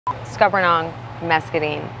Scabrnong,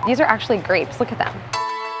 mescadine. These are actually grapes, look at them.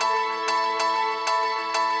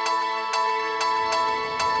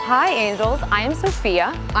 Hi angels, I am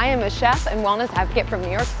Sophia. I am a chef and wellness advocate from New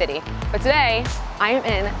York City. But today, I am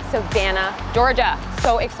in Savannah, Georgia.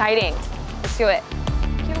 So exciting. Let's do it.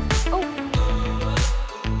 Oh.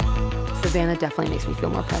 Savannah definitely makes me feel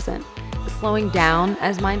more present. Slowing down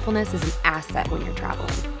as mindfulness is an asset when you're traveling.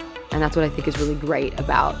 And that's what I think is really great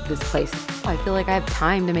about this place. I feel like I have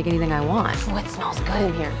time to make anything I want. Oh, it smells good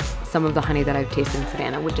in here. Some of the honey that I've tasted in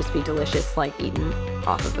Savannah would just be delicious, like eaten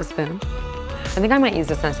off of a spoon. I think I might use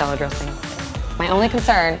this in a salad dressing. My only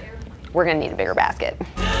concern, we're gonna need a bigger basket.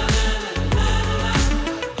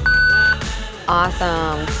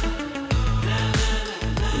 Awesome.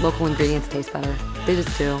 Local ingredients taste better. They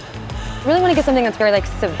just do. I really wanna get something that's very like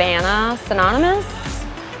Savannah synonymous.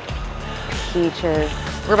 Peaches.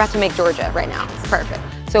 We're about to make Georgia right now, it's perfect.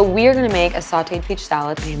 So we are gonna make a sauteed peach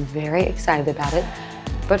salad. I am very excited about it.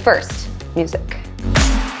 But first, music.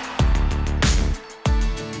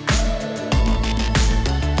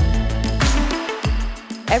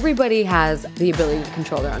 Everybody has the ability to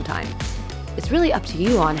control their own time. It's really up to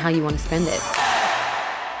you on how you want to spend it.